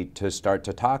opportunity to start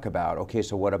to talk about, okay,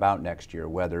 so what about next year?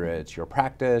 Whether it's your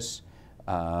practice,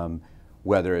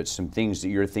 whether it's some things that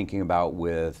you're thinking about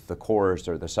with the course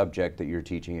or the subject that you're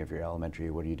teaching. If you're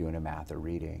elementary, what are you doing in math or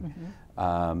reading?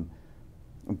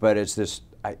 But it's this,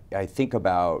 I think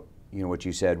about, you know, what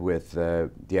you said with the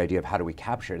idea of how do we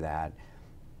capture that.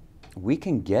 We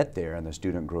can get there in the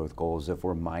student growth goals if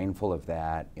we're mindful of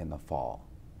that in the fall,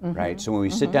 right? So when we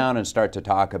sit down and start to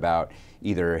talk about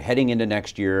either heading into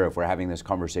next year, if we're having this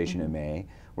conversation in May,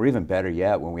 or even better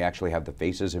yet, when we actually have the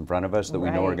faces in front of us that we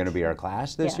know are going to be our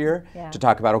class this year, to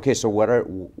talk about, okay, so what are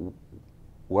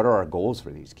our goals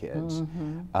for these kids?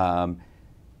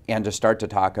 And to start to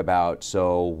talk about,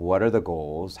 so what are the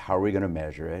goals? How are we going to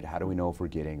measure it? How do we know if we're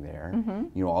getting there?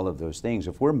 You know, all of those things.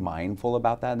 If we're mindful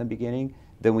about that in the beginning,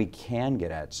 then we can get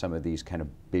at some of these kind of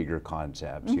bigger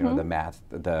concepts, you know, the math,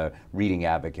 the reading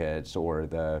advocates, or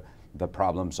the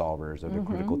problem solvers, or the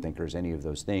critical thinkers, any of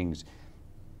those things.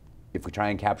 If we try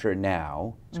and capture it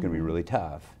now, it's going to be really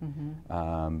tough.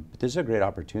 But this is a great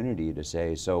opportunity to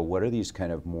say, so what are these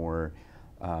kind of more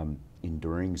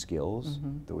enduring skills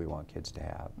that we want kids to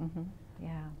have?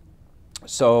 Yeah.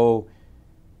 So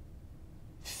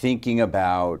thinking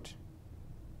about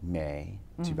May,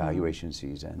 it's evaluation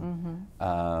season.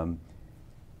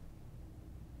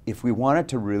 If we want it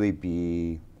to really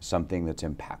be something that's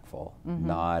impactful,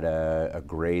 not a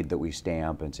grade that we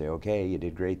stamp and say, okay, you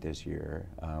did great this year,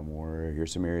 or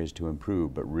here's some areas to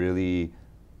improve, but really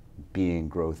being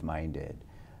growth-minded.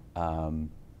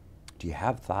 Do you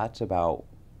have thoughts about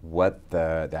what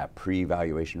that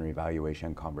pre-evaluation or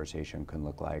evaluation conversation can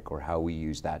look like, or how we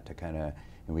use that to kind of,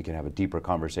 and we can have a deeper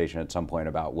conversation at some point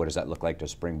about what does that look like to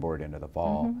springboard into the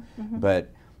fall.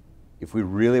 But if we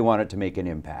really want it to make an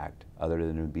impact, other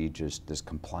than to be just this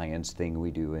compliance thing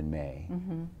we do in May,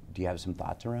 do you have some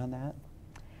thoughts around that?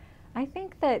 I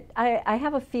think that I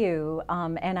have a few,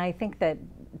 and I think that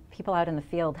people out in the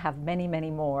field have many, many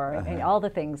more. And all the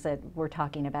things that we're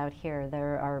talking about here,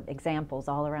 there are examples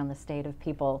all around the state of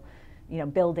people, you know,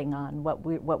 building on what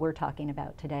we're talking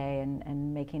about today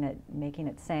and making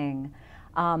it sing.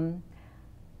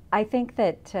 I think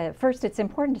that first it's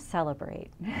important to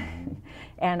celebrate.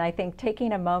 And I think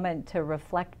taking a moment to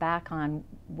reflect back on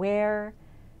where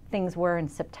things were in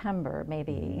September,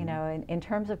 maybe, you know, in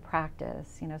terms of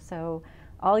practice, you know, so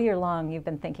all year long you've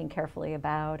been thinking carefully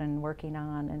about and working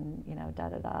on and, you know,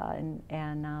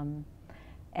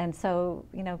 and so,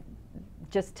 you know,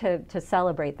 just to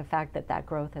celebrate the fact that that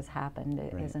growth has happened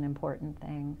is an important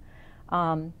thing.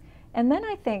 And then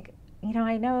I think, you know,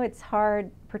 I know it's hard,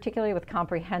 particularly with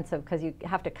comprehensive, because you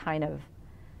have to kind of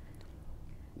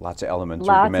lots of elements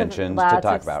or dimensions to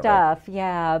talk about. Stuff, right?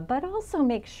 Yeah, but also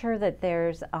make sure that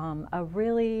there's that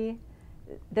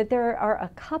there are a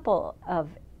couple of,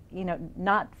 you know,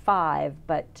 not 5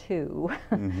 but 2,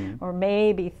 or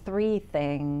maybe 3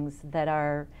 things that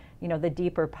are, you know, the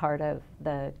deeper part of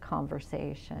the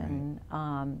conversation,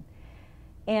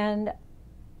 and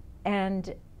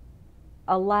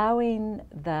allowing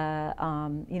the,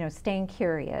 you know, staying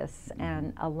curious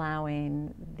and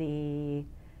allowing the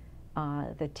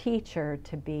teacher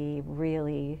to be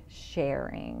really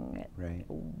sharing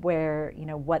where, you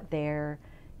know, what they're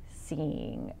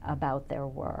seeing about their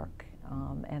work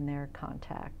and their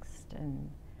context, and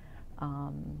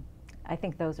I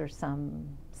think those are some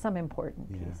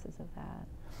important pieces of that.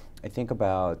 I think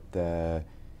about the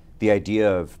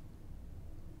idea of,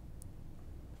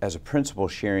 as a principal,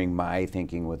 sharing my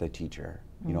thinking with a teacher.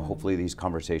 You know, hopefully these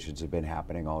conversations have been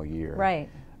happening all year. Right.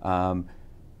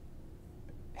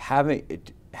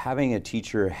 Having a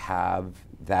teacher have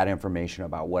that information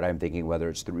about what I'm thinking, whether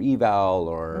it's through eval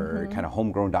or kind of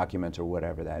homegrown documents or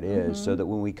whatever that is, so that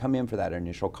when we come in for that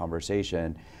initial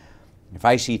conversation, if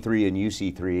I see 3 and you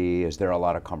see 3, is there a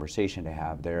lot of conversation to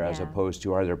have there, as opposed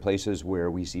to, are there places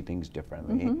where we see things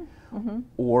differently?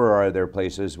 Or are there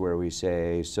places where we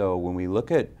say, so when we look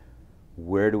at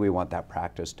where do we want that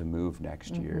practice to move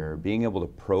next year, being able to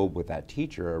probe with that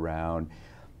teacher around,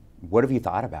 what have you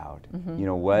thought about? You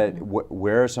know,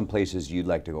 where are some places you'd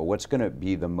like to go? What's going to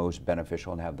be the most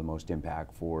beneficial and have the most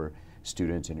impact for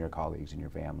students and your colleagues and your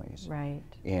families? Right.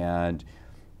 And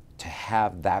to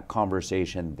have that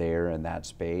conversation there in that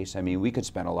space, I mean, we could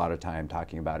spend a lot of time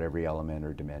talking about every element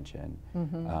or dimension.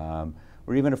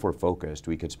 Or even if we're focused,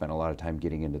 we could spend a lot of time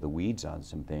getting into the weeds on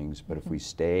some things, but if we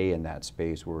stay in that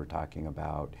space where we're talking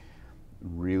about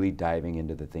really diving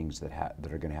into the things that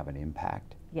are going to have an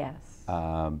impact. Yes.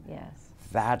 Yes.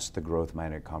 That's the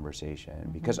growth-minded conversation,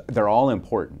 because they're all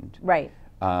important. Right.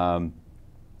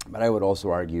 But I would also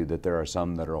argue that there are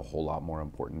some that are a whole lot more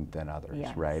important than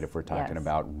others, right? If we're talking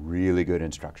about really good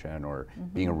instruction, or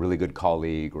being a really good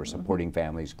colleague, or supporting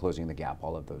families, closing the gap,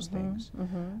 all of those things.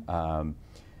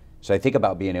 So I think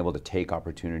about being able to take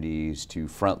opportunities to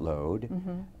front load,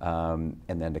 and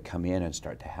then to come in and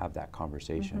start to have that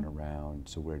conversation around,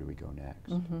 so where do we go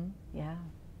next? Yeah.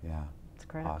 Yeah. It's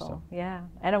critical. Awesome. Yeah.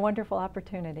 And a wonderful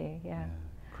opportunity. Yeah.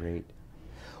 Great.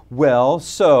 Well,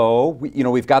 so, you know,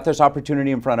 we've got this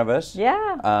opportunity in front of us.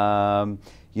 Yeah.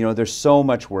 You know, there's so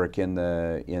much work in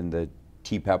the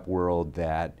TPEP world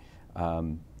that you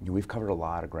know, we've covered a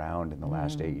lot of ground in the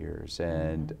last 8 years.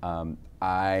 And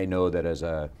I know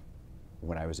that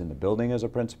when I was in the building as a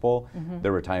principal,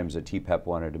 there were times that TPEP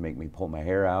wanted to make me pull my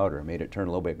hair out or made it turn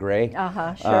a little bit gray.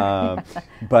 Sure.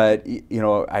 But, you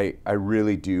know, I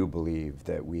really do believe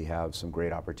that we have some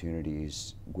great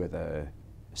opportunities with a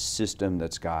system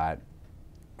that's got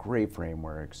great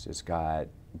frameworks, it's got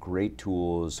great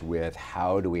tools with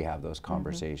how do we have those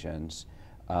conversations,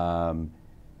 and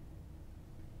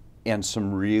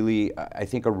some really, I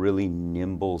think, a really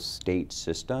nimble state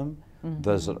system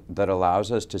that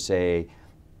allows us to say,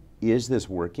 is this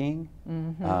working?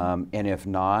 And if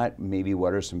not, maybe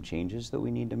what are some changes that we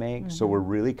need to make? So we're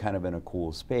really kind of in a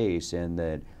cool space in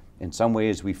that in some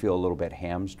ways we feel a little bit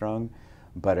hamstrung,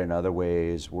 but in other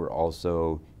ways we're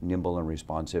also nimble and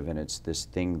responsive, and it's this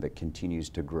thing that continues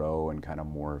to grow and kind of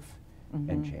morph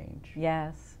and change.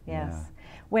 Yes, yes. Yeah.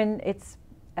 When it's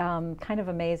kind of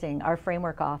amazing, our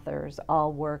framework authors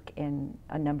all work in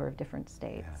a number of different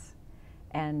states,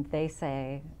 and they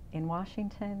say, in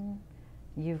Washington,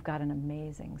 you've got an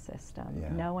amazing system.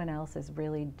 No one else is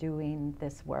really doing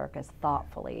this work as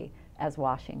thoughtfully as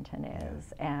Washington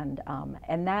is, and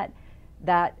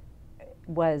that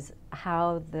was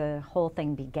how the whole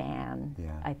thing began,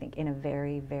 I think, in a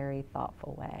very, very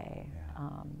thoughtful way.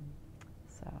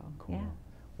 So, cool.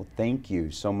 Well, thank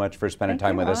you so much for spending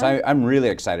time with us. I'm really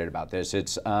excited about this.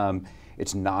 It's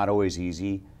not always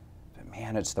easy, but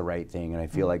man, it's the right thing, and I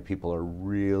feel like people are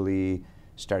really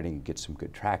starting to get some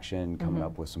good traction, coming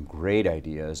up with some great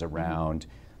ideas around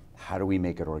how do we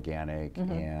make it organic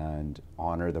and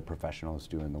honor the professionals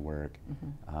doing the work?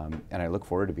 And I look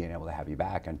forward to being able to have you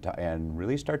back and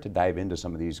really start to dive into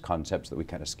some of these concepts that we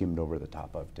kind of skimmed over the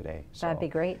top of today. So, that'd be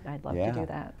great. I'd love to do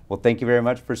that. Well, thank you very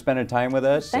much for spending time with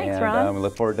us. Thanks, and Ron. We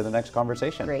look forward to the next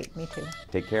conversation. Great, me too.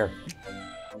 Take care.